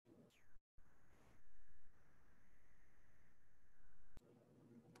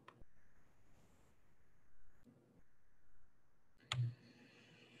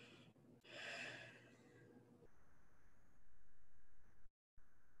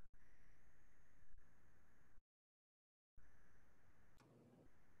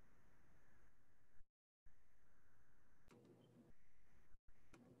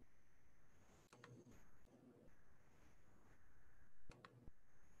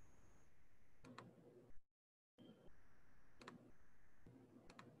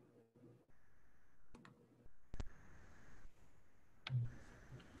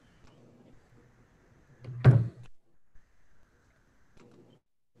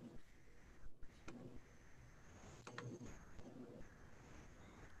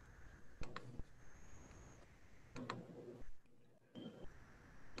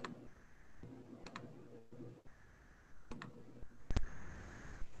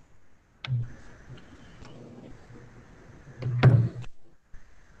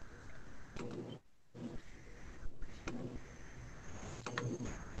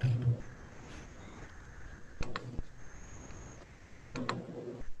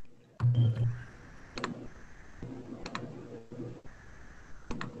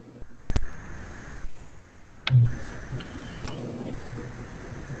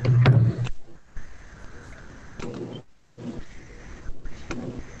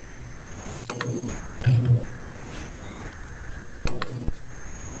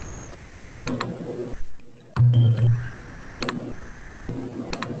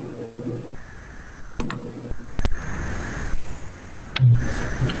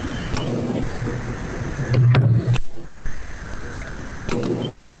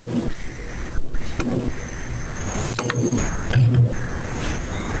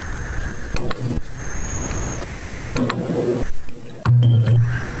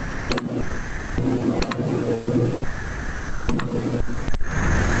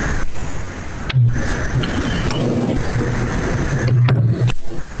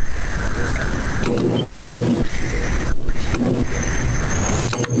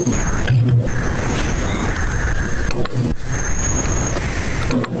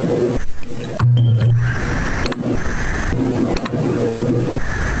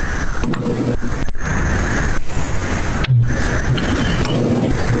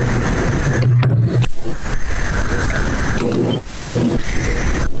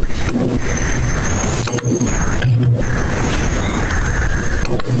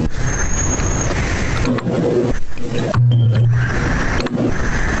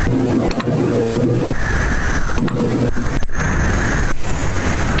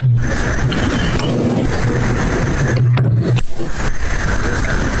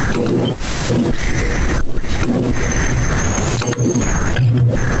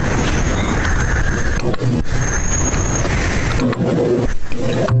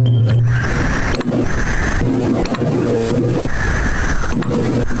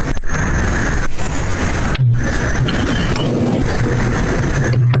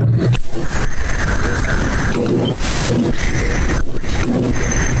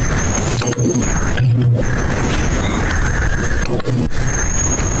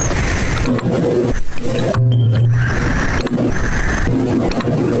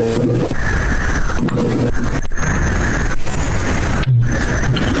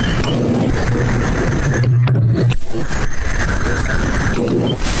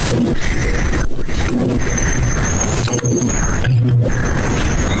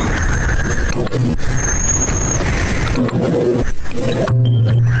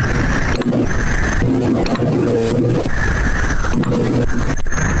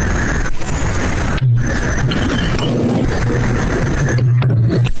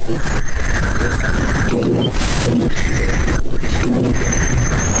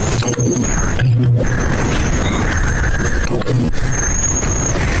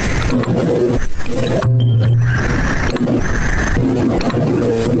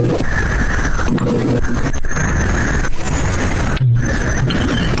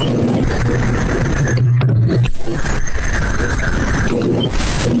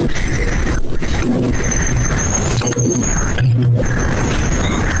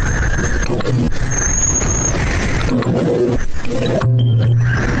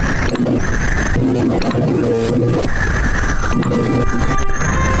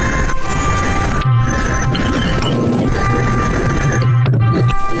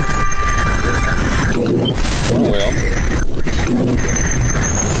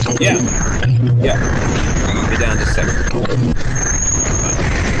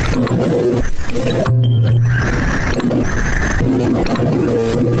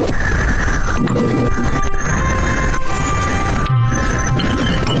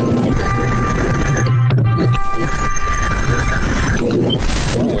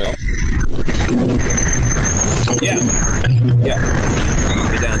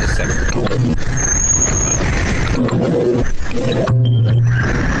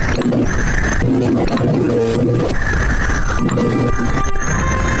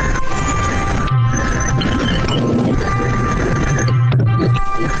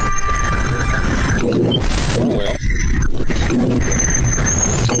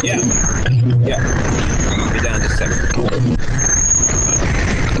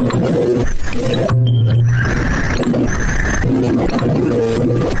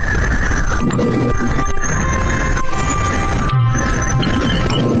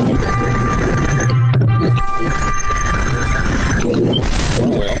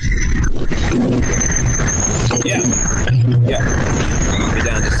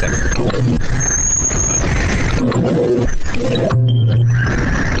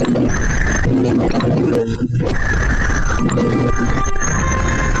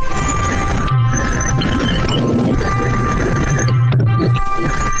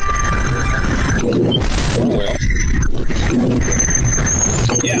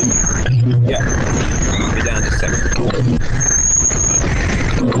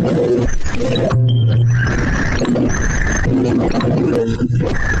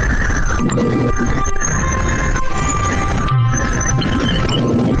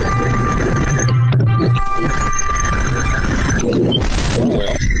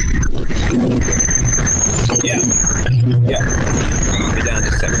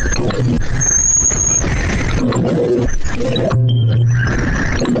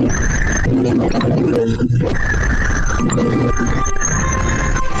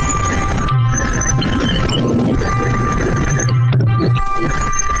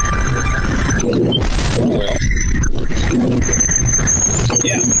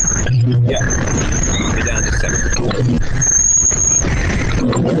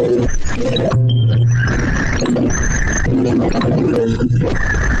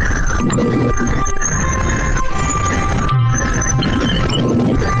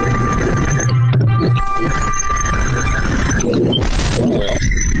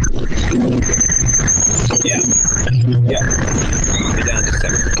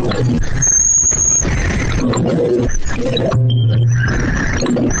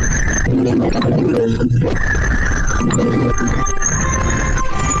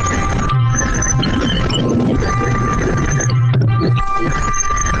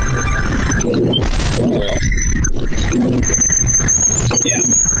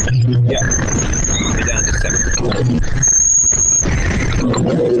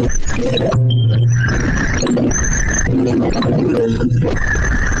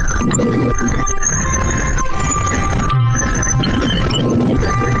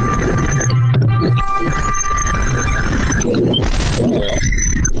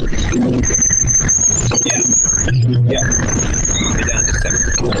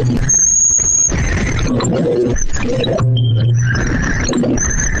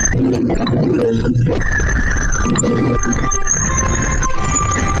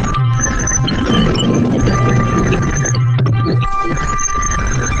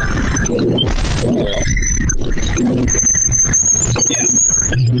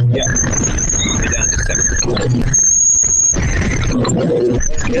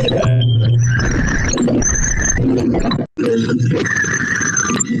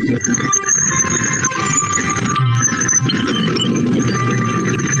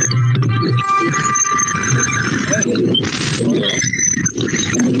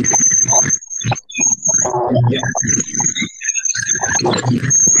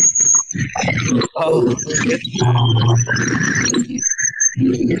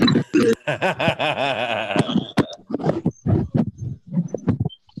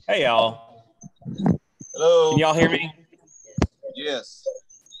Hey, y'all. Hello. Can y'all hear me? Yes. Yes.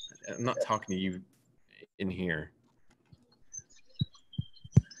 I'm not talking to you in here.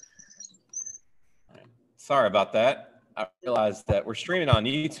 All right. Sorry about that. I realized that we're streaming on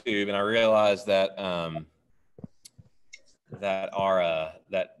YouTube, and I realized that our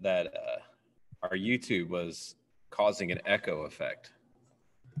YouTube was causing an echo effect.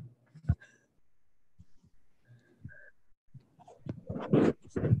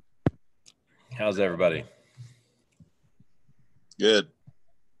 How's everybody? Good.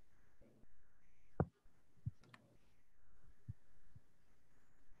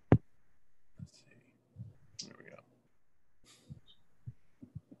 Let's see. There we go.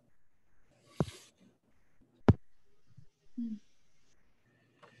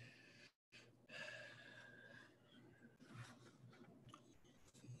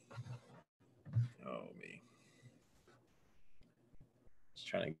 Oh, me. Just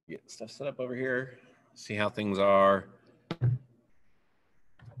trying to get stuff set up over here, see how things are.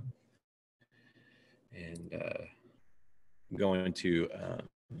 And I'm going to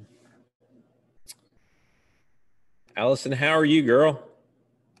Allison, how are you, girl?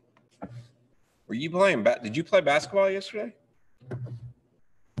 Were you playing? Did you play basketball yesterday?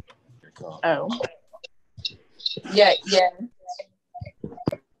 Oh. Yeah.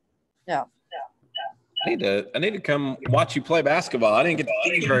 No. I need to come watch you play basketball. I didn't get to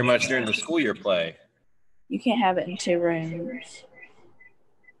see you very much during the school year play. You can't have it in 2 rooms.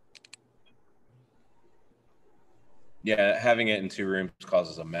 Yeah, having it in 2 rooms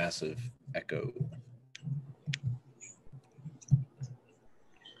causes a massive echo.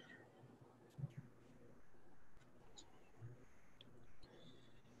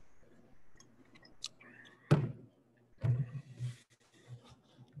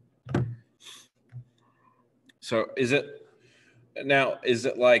 So is it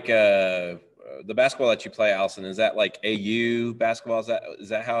like the basketball that you play, Allison, is that like AU basketball? Is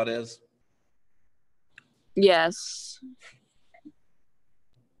that how it is? Yes.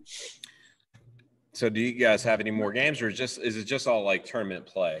 So do you guys have any more games, or is it just all like tournament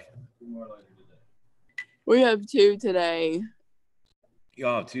play? We have 2 today.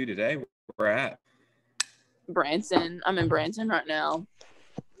 Y'all have 2 today? Where at? Branson. I'm in Branson right now.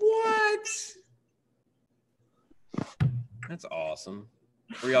 What? That's awesome.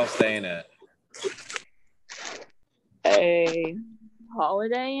 Where y'all staying at? A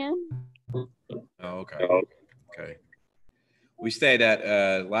Holiday Inn. Oh, okay. Okay. We stayed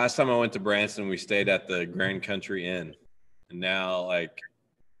at last time I went to Branson, we stayed at the Grand Country Inn. And now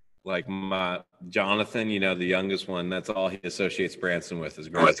like my Jonathan, you know, the youngest one, that's all he associates Branson with is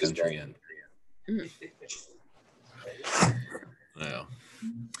Grand Country Inn. Wow.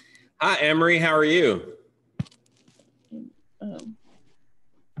 Hi, Emery. How are you?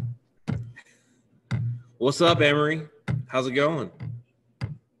 What's up, Emery? How's it going?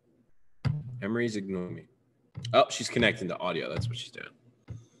 Emery's ignoring me. Oh, she's connecting to audio. That's what she's doing.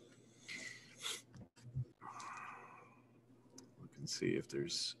 Look and see if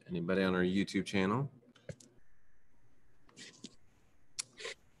there's anybody on our YouTube channel.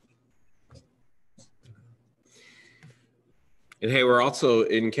 And hey, we're also,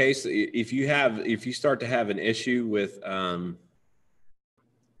 in case if you start to have an issue with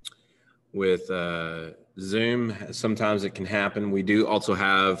Zoom, sometimes it can happen. We do also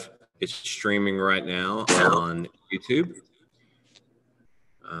have it's streaming right now on YouTube.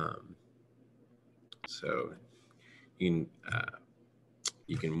 So you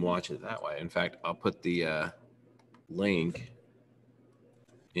can watch it that way. In fact, I'll put the link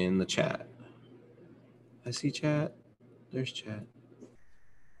in the chat. I see chat. There's chat.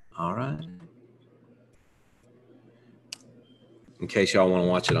 All right. In case y'all want to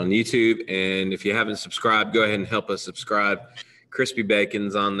watch it on YouTube. And if you haven't subscribed, go ahead and help us subscribe. Crispy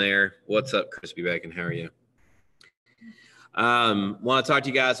Bacon's on there. What's up, Crispy Bacon? How are you? Want to talk to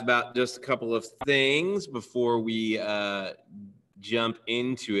you guys about just a couple of things before we jump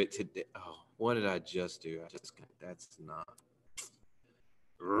into it today. Oh, what did I just do? That's not.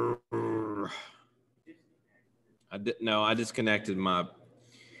 I disconnected my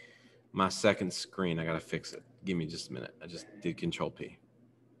second screen. I gotta fix it. Give me just a minute. I just did Control P.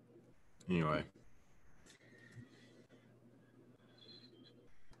 Anyway.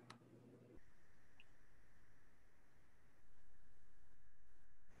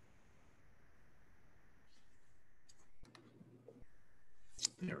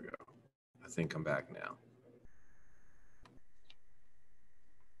 There we go. I think I'm back now.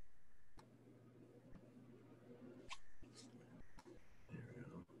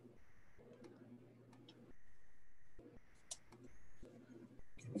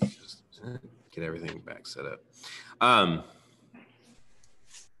 Just get everything back set up.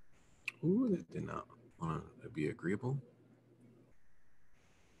 Ooh, that did not want to be agreeable.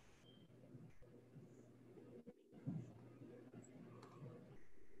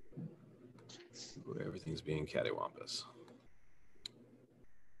 Ooh, everything's being cattywampus.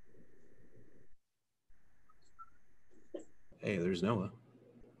 Hey, there's Noah.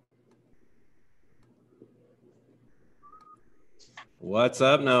 What's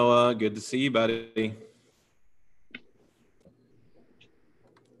up, Noah? Good to see you, buddy.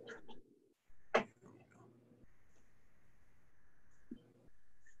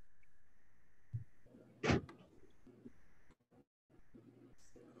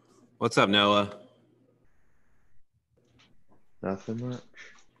 What's up, Noah? Nothing much.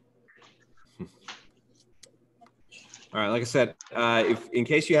 All right, like I said, if in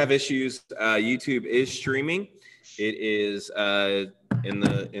case you have issues, YouTube is streaming. It is in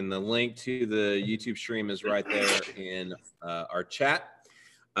the link to the YouTube stream is right there in our chat.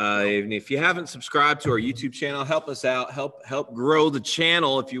 And if you haven't subscribed to our YouTube channel, help us out, help grow the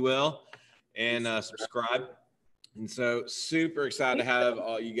channel, if you will, and subscribe. And so, super excited to have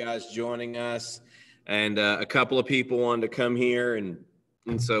all you guys joining us, and a couple of people wanted to come here, and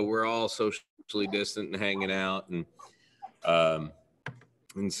so we're all socially distant and hanging out, and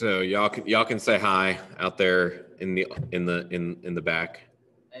so y'all can say hi out there in the back.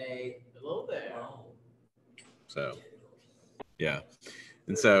 Hey, hello there. So, yeah.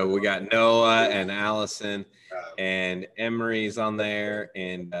 And so we got Noah and Allison and Emery's on there,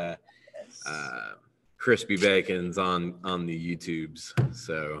 and Crispy Bacon's on the YouTubes.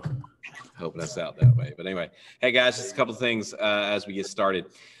 So helping us out that way. But anyway, hey guys, just a couple of things as we get started.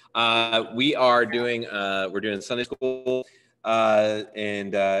 We are doing we're doing Sunday school,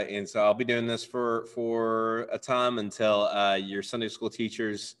 and so I'll be doing this for a time until your Sunday school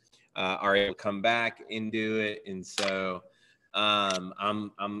teachers are able to come back and do it. And so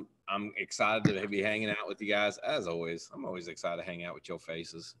I'm excited to be hanging out with you guys as always. I'm always excited to hang out with your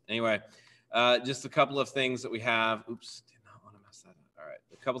faces. Anyway, just a couple of things that we have. Oops, did not want to mess that up. All right,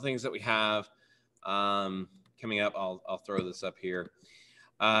 a couple of things that we have coming up. I'll throw this up here.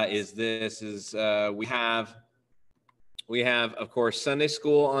 We have of course Sunday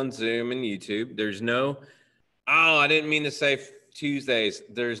school on Zoom and YouTube. There's no, I didn't mean to say Tuesdays.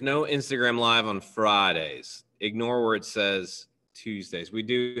 There's no Instagram Live on Fridays. Ignore where it says Tuesdays. We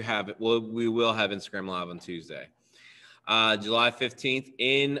do have it. Well, we will have Instagram Live on Tuesday. July 15th,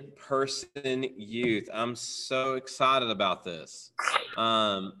 in-person youth. I'm so excited about this.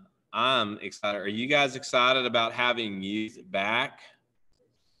 I'm excited. Are you guys excited about having youth back?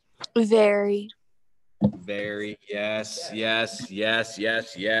 Very. Yes.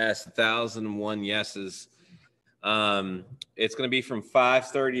 1,001 yeses. It's going to be from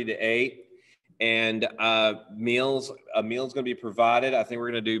 5:30 to 8. And a meal's going to be provided. I think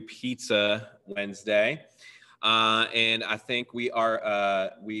we're going to do pizza Wednesday. And I think so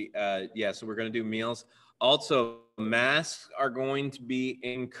we're going to do meals. Also, masks are going to be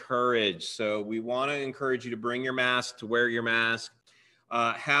encouraged. So we want to encourage you to bring your mask, to wear your mask.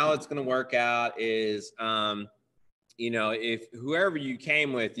 How it's going to work out is, if whoever you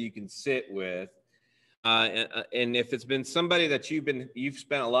came with, you can sit with. And if it's been somebody that you've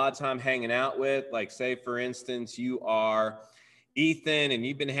spent a lot of time hanging out with, like say for instance, you are Ethan and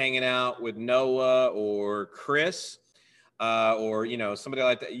you've been hanging out with Noah or Chris, or somebody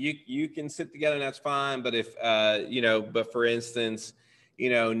like that, you can sit together and that's fine. But if but for instance,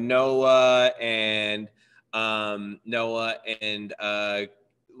 Noah and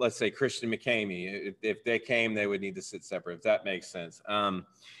let's say Christian McCamey, if they came, they would need to sit separate, if that makes sense. We're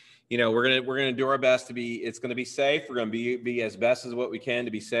gonna do our best to be. It's gonna be safe. We're gonna be as best as what we can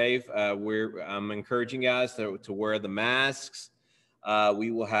to be safe. I'm encouraging guys to wear the masks.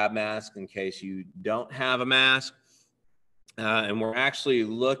 We will have masks in case you don't have a mask, and we're actually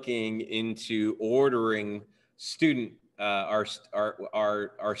looking into ordering our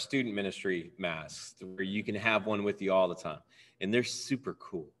student ministry masks where you can have one with you all the time, and they're super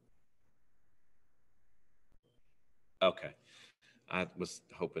cool. Okay. I was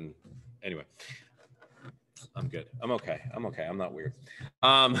hoping, anyway, I'm good. I'm okay. I'm not weird.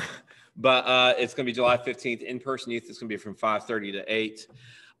 But it's going to be July 15th, in-person youth. It's going to be from 5:30 to 8.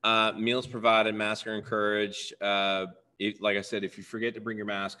 Meals provided, masks are encouraged. Like I said, if you forget to bring your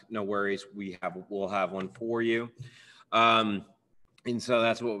mask, no worries. We'll have one for you. And so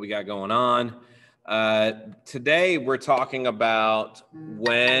that's what we got going on. Today we're talking about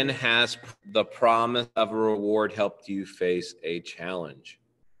when has the promise of a reward helped you face a challenge.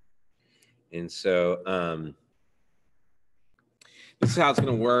 And so this is how it's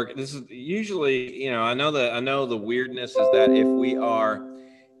going to work. This is usually, I know the weirdness is that if we are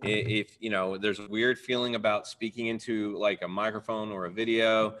if you know, there's a weird feeling about speaking into like a microphone or a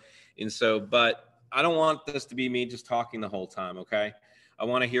video. And so, but I don't want this to be me just talking the whole time. Okay. I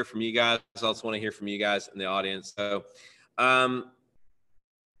want to hear from you guys. I also want to hear from you guys in the audience. So,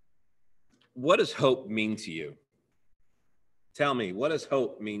 what does hope mean to you? Tell me, what does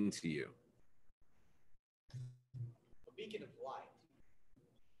hope mean to you? A beacon of light.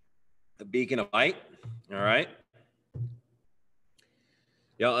 A beacon of light. All right.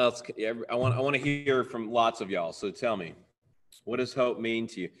 Y'all else, I want to hear from lots of y'all. So tell me, what does hope mean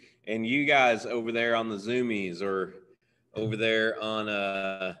to you? And you guys over there on the Zoomies or over there on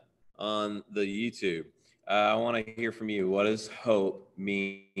the YouTube, I want to hear from you. What does hope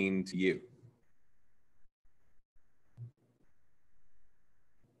mean to you?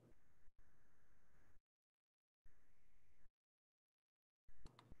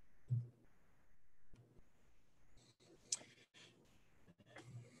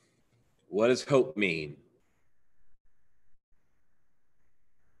 What does hope mean?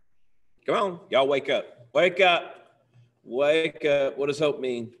 Come on, y'all wake up. Wake up. Wake up. What does hope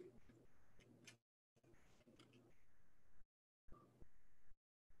mean?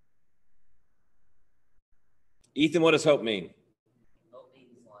 Ethan, what does hope mean? Hope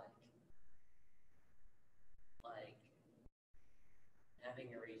means like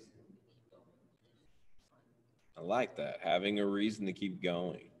having a reason to keep going. I like that. Having a reason to keep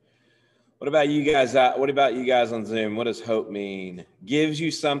going. What about you guys? What about you guys on Zoom? What does hope mean? Gives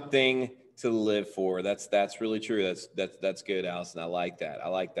you something to live for. That's really true. That's good, Allison. I like that. I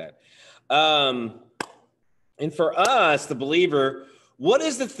like that. And for us, the believer, what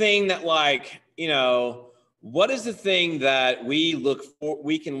is the thing that, like, you know, what is the thing that we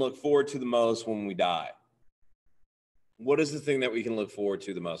can look forward to the most when we die? What is the thing that we can look forward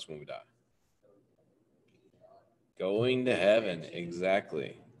to the most when we die? Going to heaven.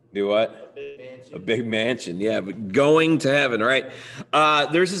 Exactly. Do what? A big mansion. Yeah, but going to heaven, right?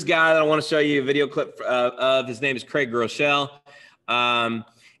 There's this guy that I want to show you a video clip of. His name is Craig Groeschel. And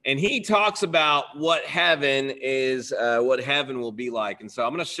he talks about what heaven is, what heaven will be like. And so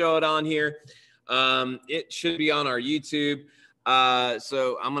I'm going to show it on here. It should be on our YouTube.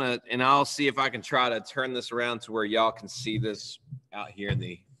 So I'm going to, and I'll see if I can try to turn this around to where y'all can see this out here in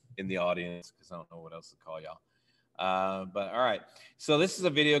the audience, because I don't know what else to call y'all. But all right, so this is a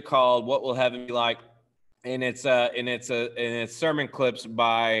video called "What Will Heaven Be Like," and it's sermon clips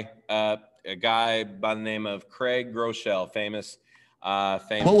by a guy by the name of Craig Groeschel, famous.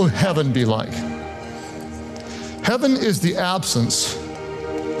 What will heaven be like? Heaven is the absence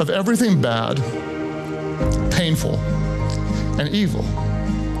of everything bad, painful, and evil.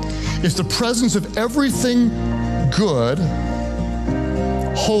 It's the presence of everything good,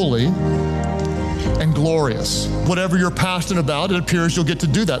 holy, and glorious. Whatever you're passionate about, it appears you'll get to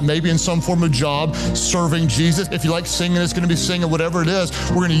do that. Maybe in some form of job, serving Jesus. If you like singing, it's going to be singing. Whatever it is,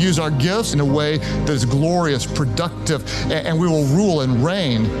 we're going to use our gifts in a way that is glorious, productive, and we will rule and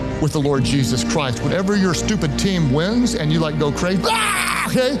reign with the Lord Jesus Christ. Whenever your stupid team wins and you like go crazy,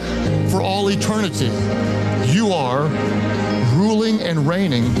 okay, for all eternity, you are ruling and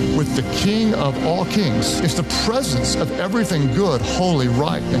reigning with the King of all kings. It's the presence of everything good, holy,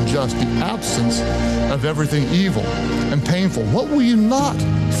 right, and just, the absence of everything evil and painful. What will you not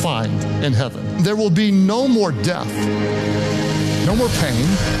find in heaven? There will be no more death, no more pain,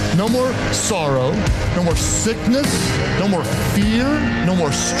 no more sorrow, no more sickness, no more fear, no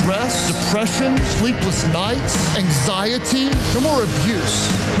more stress, depression, sleepless nights, anxiety, no more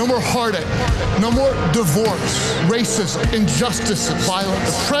abuse, no more heartache, no more divorce, racism, injustice,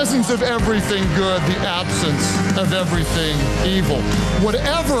 violence, the presence of everything good, the absence of everything evil.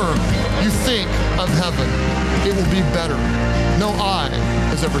 Whatever you think of heaven, it will be better. No eye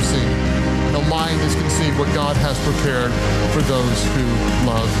has ever seen. No mind has conceived what God has prepared for those who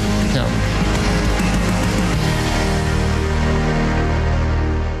love Him.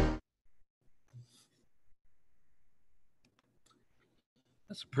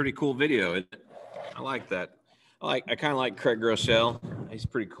 That's a pretty cool video, isn't it? I like that. I kind of like Craig Groeschel. He's a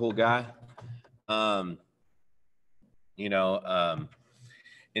pretty cool guy.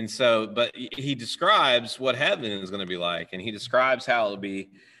 And so, but he describes what heaven is going to be like, and he describes how it'll be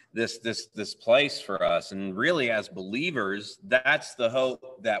this place for us. And really, as believers, that's the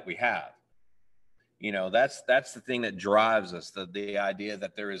hope that we have. You know, that's the thing that drives us, the idea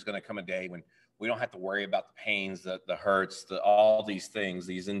that there is going to come a day when we don't have to worry about the pains, the hurts, all these things,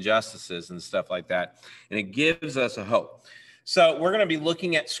 these injustices and stuff like that. And it gives us a hope. So we're going to be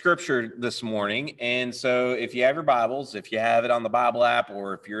looking at scripture this morning. And so if you have your Bibles, if you have it on the Bible app,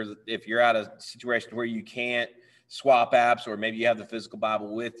 or if you're at a situation where you can't swap apps, or maybe you have the physical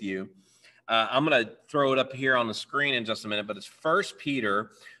Bible with you. I'm going to throw it up here on the screen in just a minute, but it's 1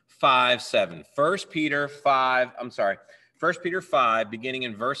 Peter 5:7. 1 Peter 5, beginning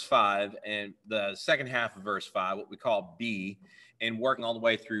in verse 5, and the second half of verse 5, what we call B, and working all the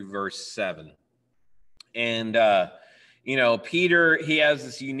way through verse 7. And, Peter, he has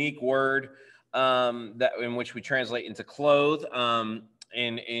this unique word that in which we translate into clothe, and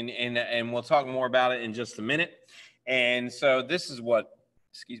we'll talk more about it in just a minute. And so this is what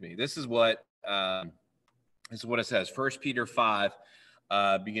it says. 1 Peter 5,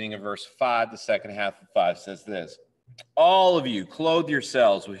 beginning of verse 5, the second half of 5 says this: all of you clothe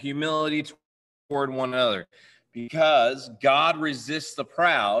yourselves with humility toward one another, because God resists the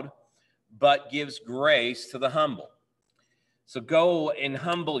proud, but gives grace to the humble. So go and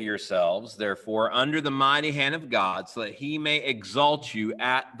humble yourselves, therefore, under the mighty hand of God, so that he may exalt you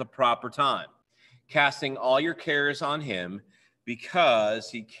at the proper time, casting all your cares on him, because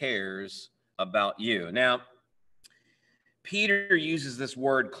he cares about you. Now, Peter uses this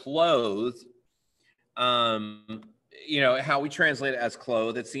word clothe, how we translate it as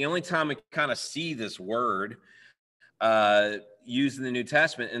clothe. It's the only time we kind of see this word used in the New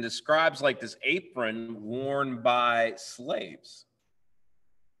Testament, and describes like this apron worn by slaves.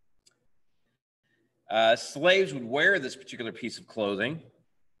 Slaves would wear this particular piece of clothing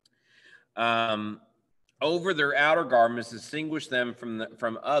over their outer garments, to distinguish them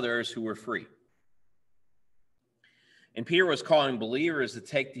from others who were free. And Peter was calling believers to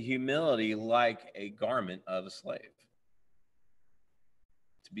take the humility like a garment of a slave,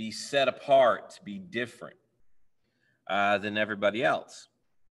 to be set apart, to be different than everybody else.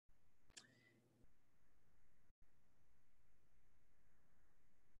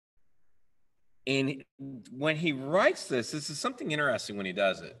 And when he writes this is something interesting when he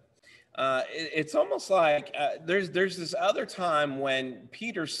does it. It's almost like there's this other time when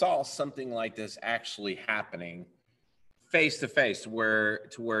Peter saw something like this actually happening face to face, to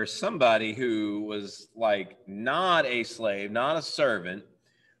where somebody who was like not a slave, not a servant,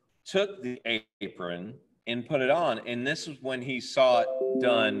 took the apron and put it on. And this was when he saw it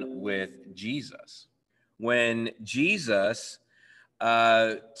done with Jesus. When Jesus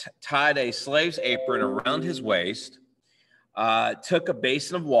tied a slave's apron around his waist, took a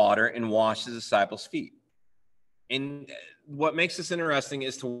basin of water and washed his disciples' feet. And what makes this interesting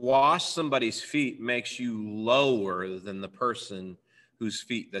is to wash somebody's feet makes you lower than the person whose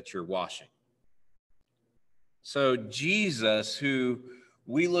feet that you're washing. So Jesus, who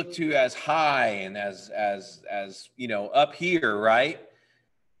we look to as high and as up here, right?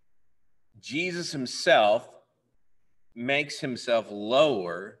 Jesus himself makes himself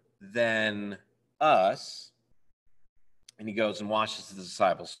lower than us, and he goes and washes the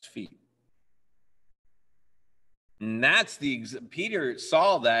disciples' feet. And that's Peter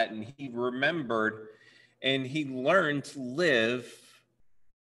saw that, and he remembered, and he learned to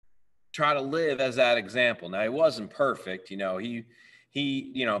try to live as that example. Now, he wasn't perfect.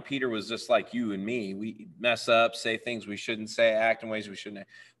 Peter was just like you and me. We mess up, say things we shouldn't say, act in ways we shouldn't.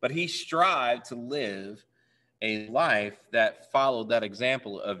 But he strived to live a life that followed that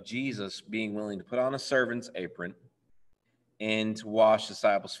example of Jesus being willing to put on a servant's apron and to wash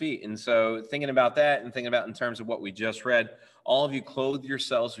disciples' feet. And so thinking about that and thinking about in terms of what we just read, all of you clothe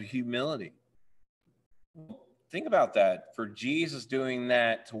yourselves with humility. Think about that. For Jesus doing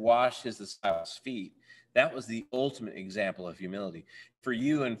that to wash his disciples' feet, that was the ultimate example of humility. For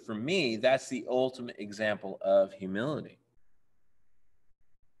you and for me, that's the ultimate example of humility.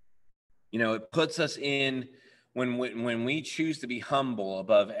 It puts us in, when we choose to be humble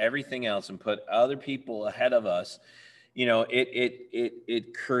above everything else and put other people ahead of us,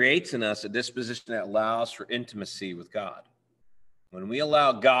 it creates in us a disposition that allows for intimacy with God. When we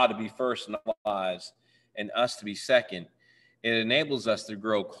allow God to be first in our lives and us to be second, it enables us to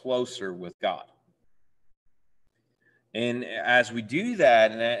grow closer with God. And as we do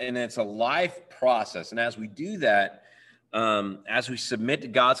that, and it's a life process, and as we do that, as we submit to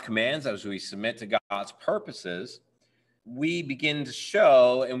God's commands, as we submit to God's purposes, we begin to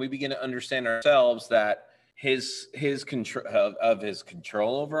show and we begin to understand ourselves that his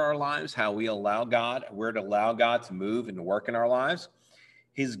control over our lives, how we're to allow God to move and to work in our lives,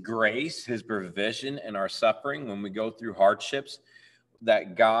 his grace, his provision in our suffering when we go through hardships,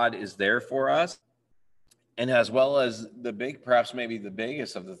 that God is there for us. And as well as perhaps maybe the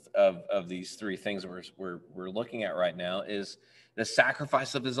biggest of these three things we're looking at right now is the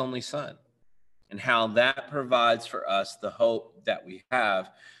sacrifice of his only son, and how that provides for us the hope that we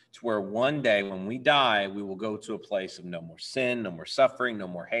have, to where one day when we die, we will go to a place of no more sin, no more suffering, no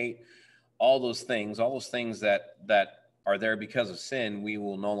more hate. all those things that are there because of sin, we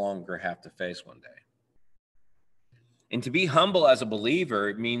will no longer have to face one day. And to be humble as a believer,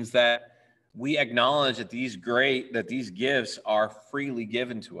 it means that we acknowledge that these gifts are freely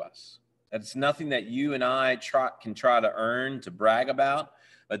given to us. That it's nothing that you and I can try to earn, to brag about,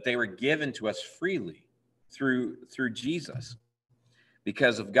 but they were given to us freely through Jesus,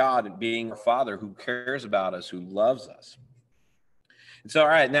 because of God being our Father who cares about us, who loves us. And so, all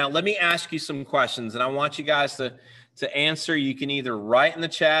right, now let me ask you some questions, and I want you guys to answer. You can either write in the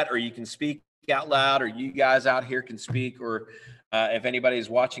chat, or you can speak out loud, or you guys out here can speak, or if anybody's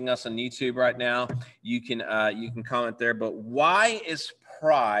watching us on YouTube right now, you can comment there. But why is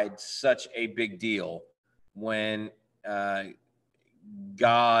pride such a big deal when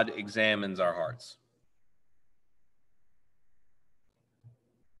God examines our hearts?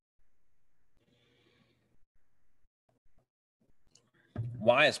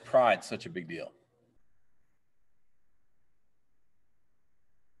 Why is pride such a big deal?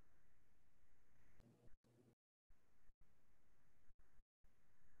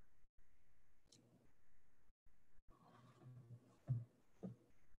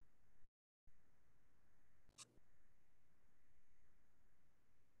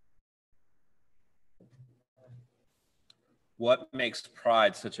 What makes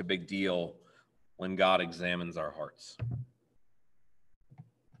pride such a big deal when God examines our hearts?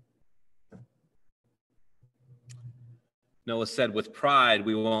 Noah said, with pride,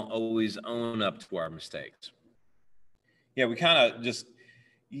 we won't always own up to our mistakes. Yeah, we kind of just,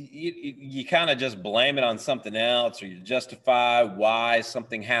 you kind of just blame it on something else, or you justify why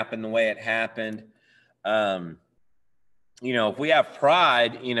something happened the way it happened. You know, if we have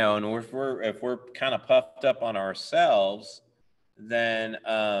pride, you know, and if we're kind of puffed up on ourselves, then,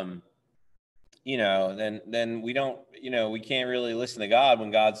 you know, then we don't, you know, we can't really listen to God when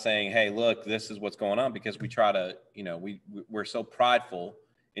God's saying, hey, look, this is what's going on, because we try to, you know, we're so prideful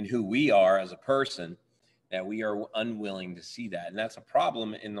in who we are as a person that we are unwilling to see that. And that's a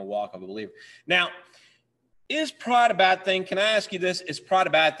problem in the walk of a believer. Now, is pride a bad thing? Can I ask you this? Is pride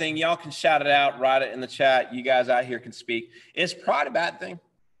a bad thing? Y'all can shout it out, write it in the chat. You guys out here can speak. Is pride a bad thing?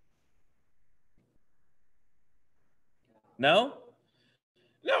 No?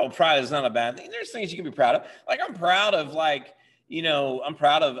 No, pride is not a bad thing. There's things you can be proud of. Like, I'm proud of, like, you know, I'm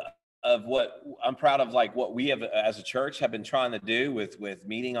proud of what we have as a church have been trying to do with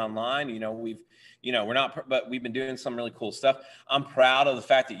meeting online. You know, but we've been doing some really cool stuff. I'm proud of the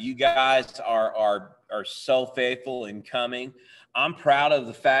fact that you guys are so faithful in coming. I'm proud of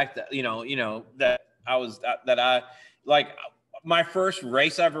the fact that, you know, that I my first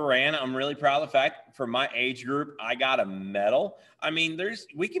race I ever ran. I'm really proud of the fact for my age group, I got a medal. I mean,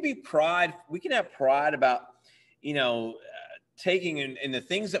 we can have pride about, you know, taking in the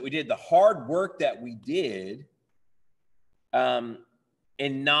things that we did, the hard work that we did, and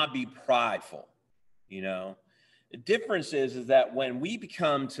not be prideful. You know, the difference is that when we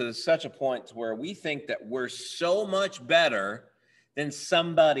become to such a point to where we think that we're so much better than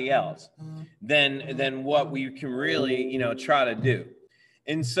somebody else, than what we can really, you know, try to do.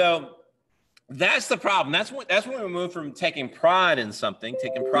 And so that's the problem. That's when we move from taking pride in something,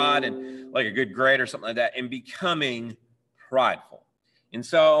 taking pride in like a good grade or something like that, and becoming prideful. And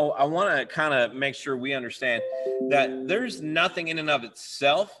so I want to kind of make sure we understand that there's nothing in and of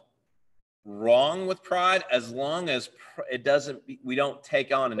itself wrong with pride, as long as we don't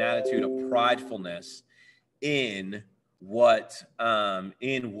take on an attitude of pridefulness in who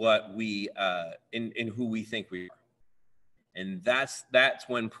we think we are. And that's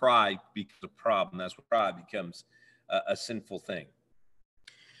when pride becomes a problem. That's when pride becomes a sinful thing.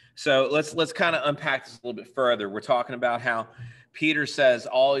 So let's kind of unpack this a little bit further. We're talking about how Peter says,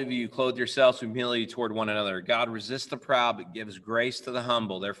 all of you clothe yourselves with humility toward one another. God resists the proud, but gives grace to the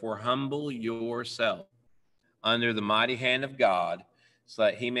humble. Therefore, humble yourself under the mighty hand of God, so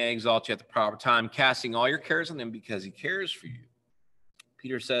that he may exalt you at the proper time, casting all your cares on him because he cares for you.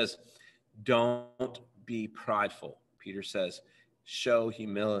 Peter says, don't be prideful. Peter says, show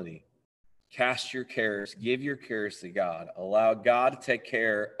humility. Cast your cares, give your cares to God. Allow God to take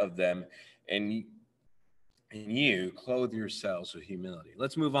care of them, and you clothe yourselves with humility.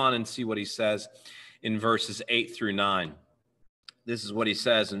 Let's move on and see what he says in verses 8 through 9. This is what he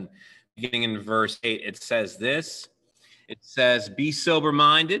says. And beginning in verse 8, it says this. It says, be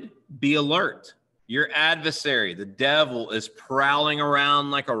sober-minded, be alert. Your adversary, the devil, is prowling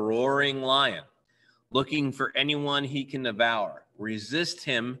around like a roaring lion, looking for anyone he can devour. Resist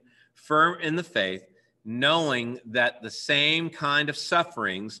him, firm in the faith, knowing that the same kind of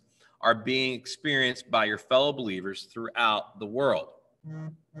sufferings are being experienced by your fellow believers throughout the world.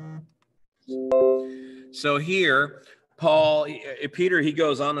 So here, Peter, he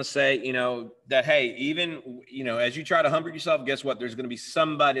goes on to say, that, hey, even, as you try to humble yourself, guess what? There's going to be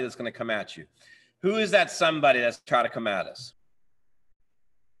somebody that's going to come at you. Who is that somebody that's trying to come at us?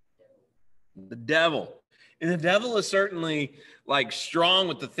 The devil. And the devil is certainly like strong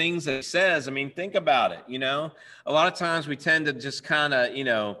with the things that he says. I mean, think about it. A lot of times we tend to just kind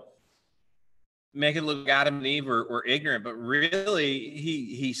of, make it look like Adam and Eve were ignorant, but really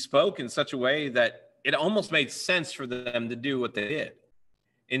he spoke in such a way that it almost made sense for them to do what they did.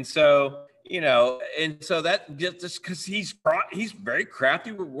 And so, that just because he's very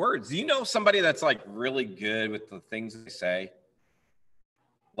crafty with words. Do you know somebody that's like really good with the things they say?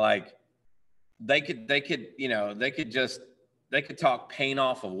 Like they could talk paint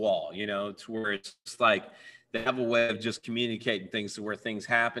off a wall, to where it's just like they have a way of just communicating things to where things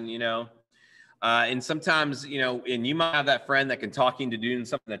happen, and sometimes, and you might have that friend that can talk you into doing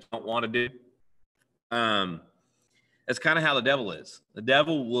something that you don't want to do. That's kind of how the devil is. The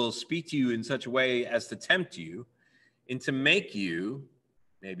devil will speak to you in such a way as to tempt you and to make you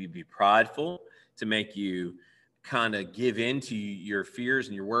maybe be prideful, to make you kind of give in to your fears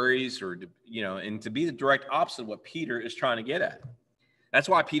and your worries, or, and to be the direct opposite of what Peter is trying to get at. That's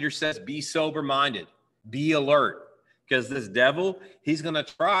why Peter says, be sober-minded, be alert. Because this devil, he's going to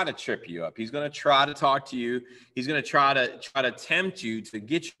try to trip you up. He's going to try to talk to you. He's going to try to tempt you to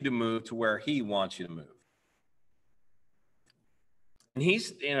get you to move to where he wants you to move. And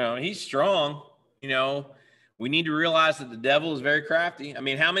he's strong. We need to realize that the devil is very crafty. I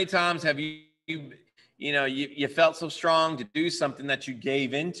mean, how many times have you felt so strong to do something that you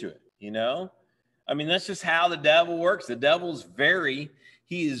gave into it, I mean, that's just how the devil works. The devil's very,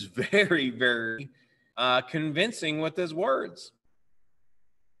 very convincing with his words.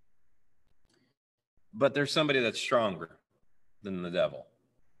 But there's somebody that's stronger than the devil.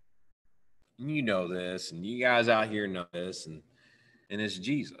 And you know this, and you guys out here know this, and it's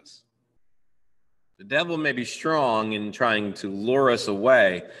Jesus. The devil may be strong in trying to lure us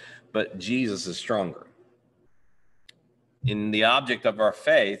away, but Jesus is stronger. And the object of our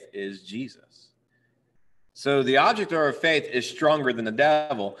faith is Jesus. So the object of our faith is stronger than the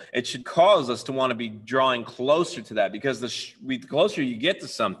devil. It should cause us to want to be drawing closer to that, because the closer you get to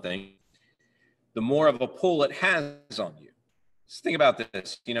something, the more of a pull it has on you. Just think about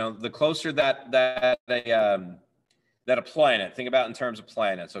this. The closer that a planet. Think about in terms of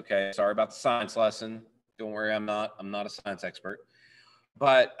planets. Okay, sorry about the science lesson. Don't worry, I'm not a science expert.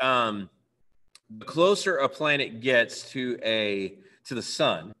 But the closer a planet gets to the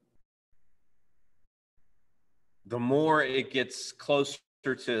sun, the more it gets closer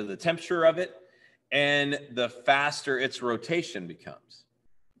to the temperature of it, and the faster its rotation becomes.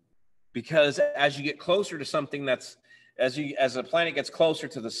 Because as you get closer to something as a planet gets closer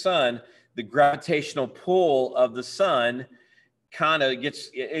to the sun, the gravitational pull of the sun kind of gets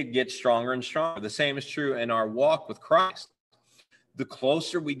stronger and stronger. The same is true in our walk with Christ. The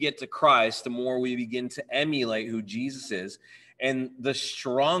closer we get to Christ, the more we begin to emulate who Jesus is, and the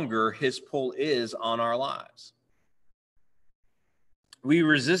stronger his pull is on our lives. We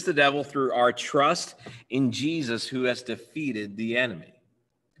resist the devil through our trust in Jesus, who has defeated the enemy.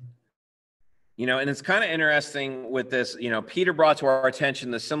 And it's kind of interesting with this, Peter brought to our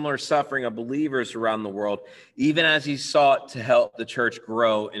attention the similar suffering of believers around the world, even as he sought to help the church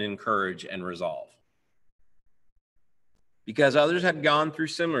grow and encourage and resolve. Because others had gone through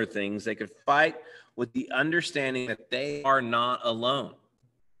similar things, they could fight with the understanding that they are not alone.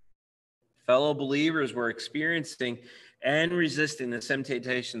 Fellow believers were experiencing and resisting the same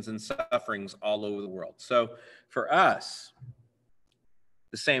temptations and sufferings all over the world. So for us,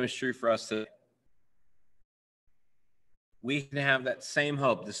 the same is true for us today. We can have that same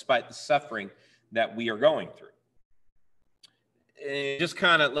hope despite the suffering that we are going through. And just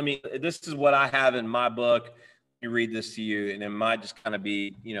kind of this is what I have in my book. Let me read this to you, and it might just kind of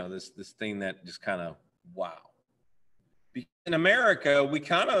be, this thing that just kind of, wow. In America, we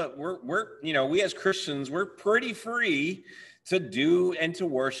as Christians, we're pretty free to do and to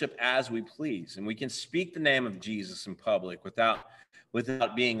worship as we please. And we can speak the name of Jesus in public without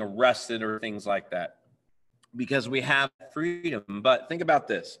being arrested or things like that, because we have freedom. But think about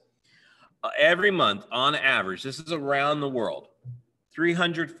this. Every month, on average, this is around the world,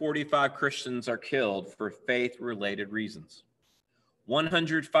 345 Christians are killed for faith-related reasons.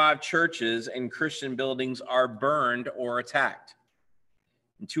 105 churches and Christian buildings are burned or attacked.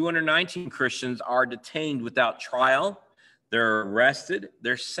 And 219 Christians are detained without trial. They're arrested,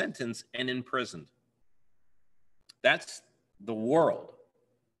 they're sentenced, and imprisoned. That's the world.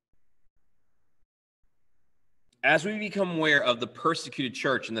 as we become aware of the persecuted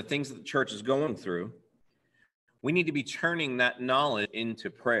church and the things that the church is going through, we need to be turning that knowledge into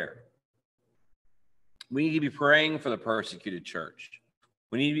prayer. We need to be praying for the persecuted church.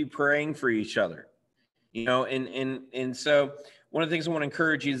 We need to be praying for each other. You know, and so one of the things I want to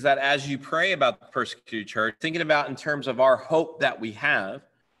encourage you is that as you pray about the persecuted church, thinking about in terms of our hope that we have,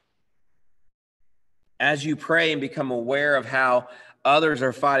 as you pray and become aware of how others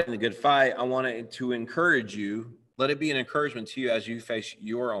are fighting the good fight, I want to encourage you, let it be an encouragement to you as you face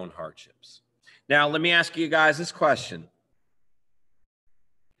your own hardships. Now, let me ask you guys this question.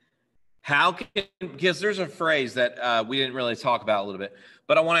 Because there's a phrase that we didn't really talk about a little bit,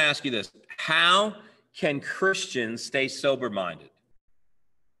 but I want to ask you this. How can Christians stay sober-minded?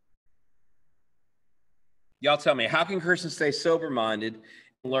 Y'all tell me, how can Christians stay sober-minded and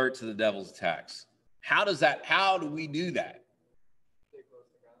alert to the devil's attacks? How do we do that?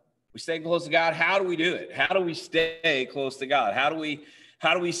 We stay close to God. How do we do it? How do we stay close to God? How do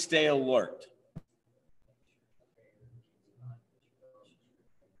we stay alert?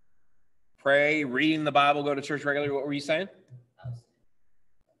 Pray, reading the Bible, go to church regularly. What were you saying?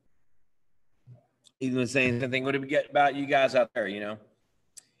 He was saying something. What did we get about you guys out there, you know?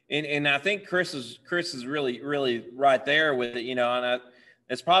 And I think Chris is really, really right there with it, you know, and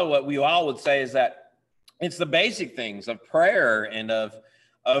that's probably what we all would say is that it's the basic things of prayer and of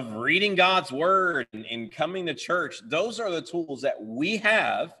reading God's word and coming to church. Those are the tools that we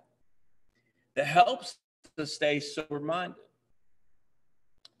have that helps us stay sober-minded,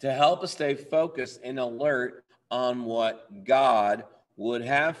 to help us stay focused and alert on what God would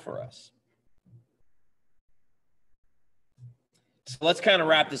have for us. So let's kind of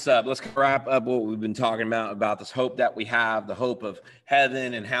wrap this up. Let's wrap up what we've been talking about this hope that we have, the hope of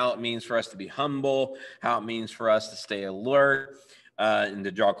heaven, and how it means for us to be humble, how it means for us to stay alert and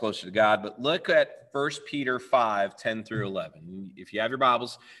to draw closer to God. But look at 1 Peter 5, 10 through 11. If you have your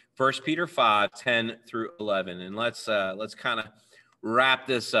Bibles, 1 Peter 5, 10 through 11. And let's kind of wrap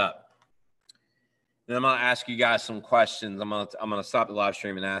this up. Then I'm going to ask you guys some questions. I'm going to stop the live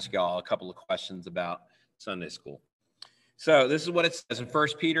stream and ask y'all a couple of questions about Sunday school. So this is what it says in 1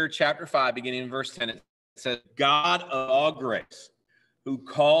 Peter chapter 5, beginning in verse 10. It says, God of all grace, who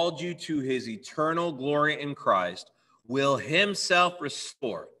called you to his eternal glory in Christ, will himself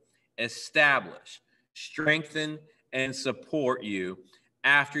restore, establish, strengthen, and support you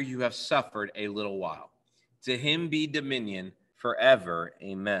after you have suffered a little while. To him be dominion forever.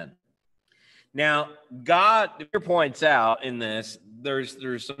 Amen. Now, God here points out in this, there's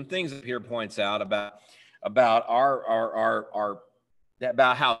some things that here points out about about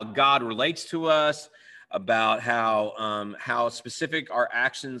how God relates to us, about how specific our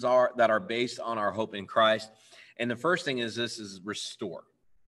actions are that are based on our hope in Christ. And the first thing is this is restore.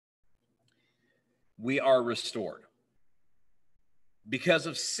 We are restored. Because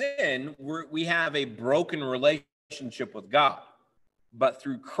of sin, we have a broken relationship with God. But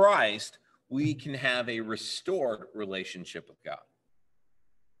through Christ, we can have a restored relationship with God.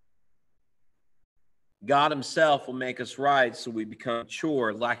 God himself will make us right so we become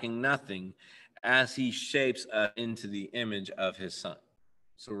mature, lacking nothing, as he shapes us into the image of his son.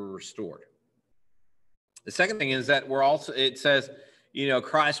 So we're restored. The second thing is that it says, you know,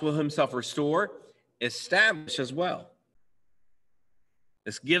 Christ will himself restore, establish as well.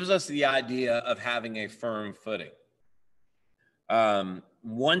 This gives us the idea of having a firm footing.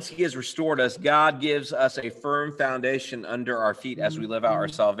 Once he has restored us, God gives us a firm foundation under our feet as we live out our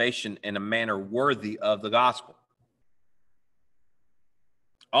salvation in a manner worthy of the gospel.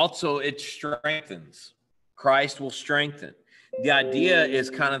 Also, it strengthens. Christ will strengthen. The idea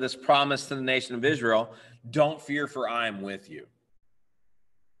is kind of this promise to the nation of Israel: don't fear, for I am with you.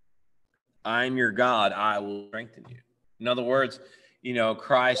 I am your God. I will strengthen you. In other words, you know,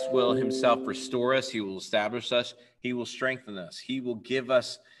 Christ will himself restore us. He will establish us. He will strengthen us. He will give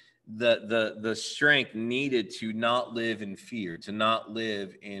us the strength needed to not live in fear, to not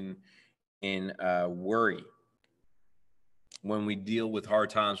live in worry when we deal with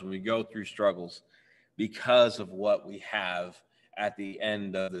hard times, when we go through struggles, because of what we have at the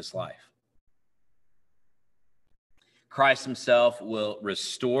end of this life. Christ himself will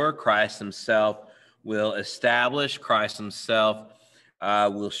restore. Christ himself will establish. Christ himself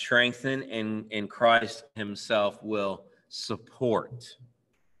will strengthen, and Christ himself will support.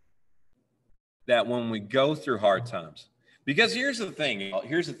 That when we go through hard times, because here's the thing, y'all.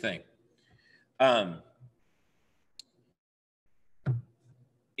 Here's the thing.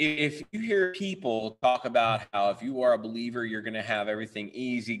 If you hear people talk about how if you are a believer, you're going to have everything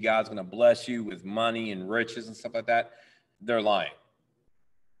easy, God's going to bless you with money and riches and stuff like that, they're lying.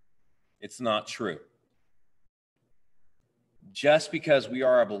 It's not true. Just because we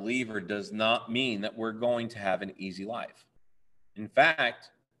are a believer does not mean that we're going to have an easy life. In fact,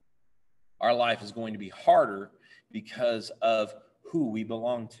 our life is going to be harder because of who we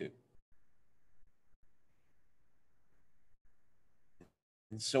belong to.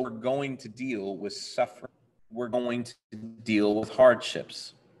 And so we're going to deal with suffering. We're going to deal with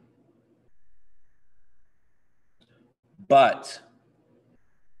hardships. But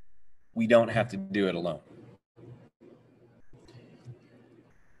we don't have to do it alone.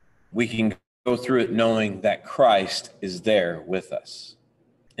 We can go through it knowing that Christ is there with us.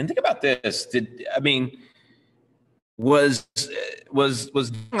 And think about this. Was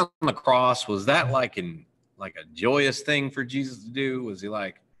dying on the cross, was that like a joyous thing for Jesus to do? Was he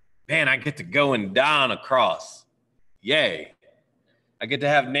like, man, I get to go and die on a cross. Yay. I get to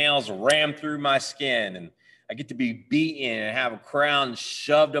have nails rammed through my skin, and I get to be beaten and have a crown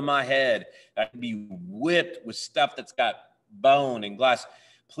shoved on my head. I can be whipped with stuff that's got bone and glass.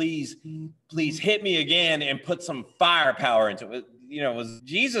 Please hit me again and put some firepower into it. You know,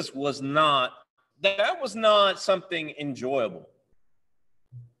 Jesus was not, that was not something enjoyable.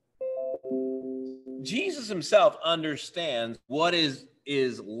 Jesus himself understands what is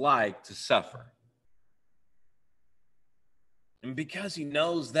like to suffer. And because he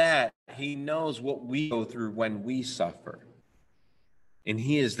knows that, he knows what we go through when we suffer. And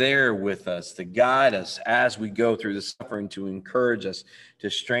he is there with us to guide us as we go through the suffering, to encourage us, to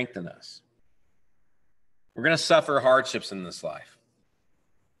strengthen us. We're going to suffer hardships in this life.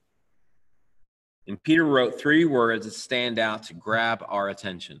 And Peter wrote 3 words that stand out to grab our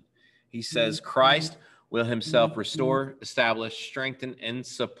attention. He says, Christ will himself restore, establish, strengthen, and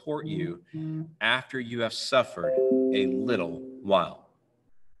support you after you have suffered a little while.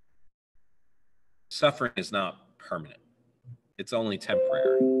 Suffering is not permanent. It's only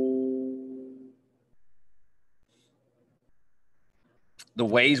temporary. The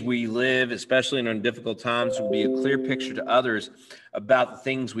ways we live, especially in difficult times, will be a clear picture to others about the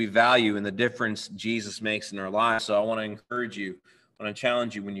things we value and the difference Jesus makes in our lives. So I want to encourage you, I want to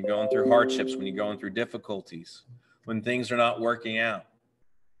challenge you when you're going through hardships, when you're going through difficulties, when things are not working out.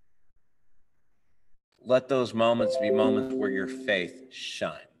 Let those moments be moments where your faith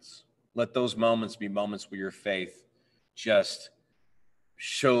shines. Let those moments be moments where your faith just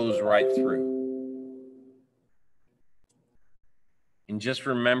shows right through. And just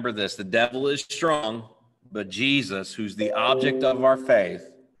remember this, the devil is strong, but Jesus, who's the object of our faith,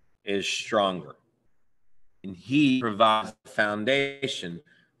 is stronger. And he provides the foundation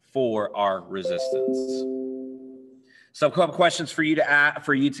for our resistance. So a couple questions for you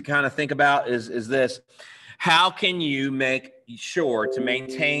to kind of think about is this: how can you make sure to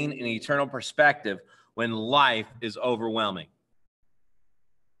maintain an eternal perspective when life is overwhelming?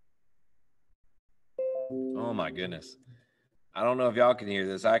 Oh my goodness. I don't know if y'all can hear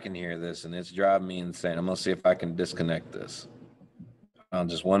this. I can hear this, and it's driving me insane. I'm going to see if I can disconnect this.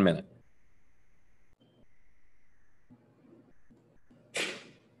 Just 1 minute.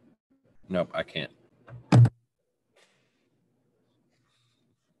 Nope, I can't.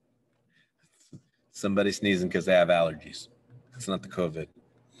 Somebody sneezing because they have allergies. It's not the COVID.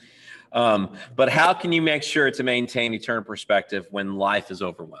 But how can you make sure to maintain eternal perspective when life is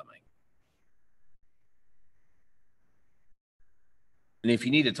overwhelming? And if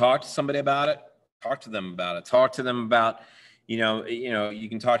you need to talk to somebody about it, talk to them about it. Talk to them about, you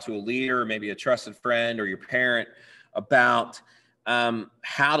can talk to a leader, or maybe a trusted friend or your parent about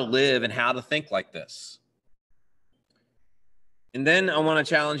how to live and how to think like this. And then I want to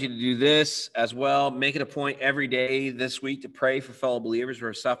challenge you to do this as well. Make it a point every day this week to pray for fellow believers who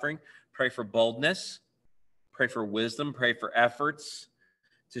are suffering. Pray for boldness. Pray for wisdom. Pray for efforts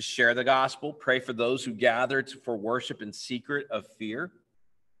to share the gospel. Pray for those who gathered for worship in secret of fear.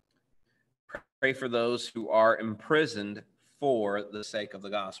 Pray for those who are imprisoned for the sake of the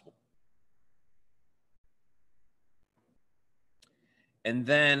gospel. And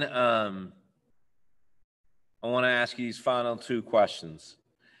then I want to ask you these final 2 questions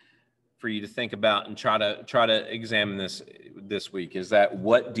for you to think about and try to examine this week. Is that,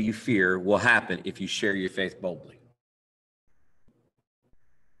 what do you fear will happen if you share your faith boldly?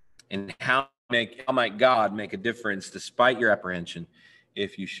 And how might God make a difference despite your apprehension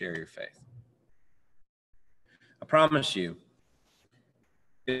if you share your faith? I promise you,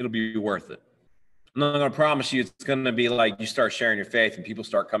 it'll be worth it. I'm not going to promise you it's going to be like you start sharing your faith and people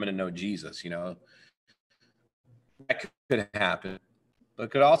start coming to know Jesus, That could happen. But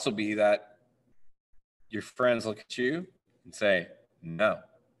it could also be that your friends look at you and say, no.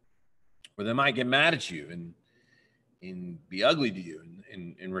 Or they might get mad at you and be ugly to you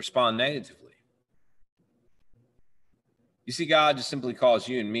and respond negatively. You see, God just simply calls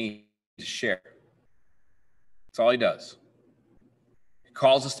you and me to share. That's all he does. He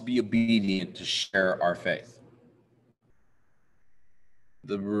calls us to be obedient, to share our faith.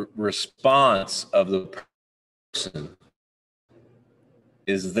 The response of the person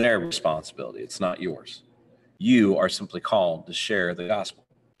is their responsibility. It's not yours. You are simply called to share the gospel.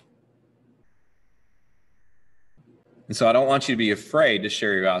 And so I don't want you to be afraid to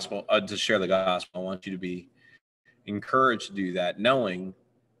share your gospel, to share the gospel. I want you to be encouraged to do that, knowing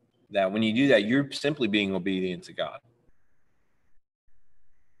that when you do that, you're simply being obedient to God.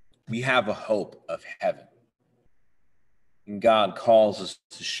 We have a hope of heaven. And God calls us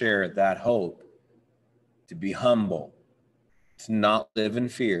to share that hope, to be humble, to not live in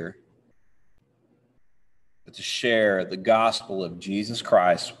fear, but to share the gospel of Jesus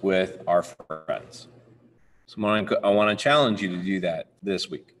Christ with our friends. So I want to challenge you to do that this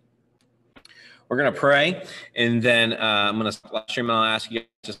week. We're going to pray, and then I'm going to live stream, and I'll ask you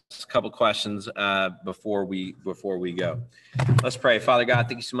just a couple questions before we go. Let's pray. Father God,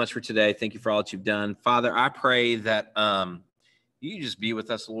 thank you so much for today. Thank you for all that you've done. Father, I pray that you just be with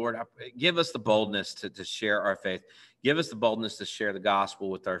us, Lord. Give us the boldness to share our faith. Give us the boldness to share the gospel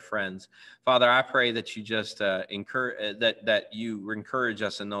with our friends. Father, I pray that you just encourage that you encourage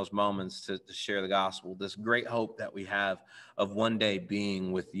us in those moments to share the gospel, this great hope that we have of one day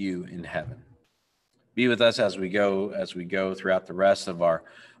being with you in heaven. Be with us as we go throughout the rest of our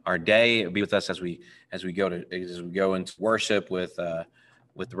day. Be with us as we go into worship with the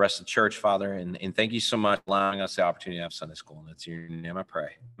rest of the church, Father. And thank you so much for allowing us the opportunity to have Sunday school. And it's in your name I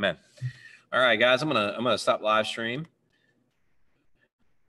pray. Amen. All right, guys, I'm gonna stop live stream.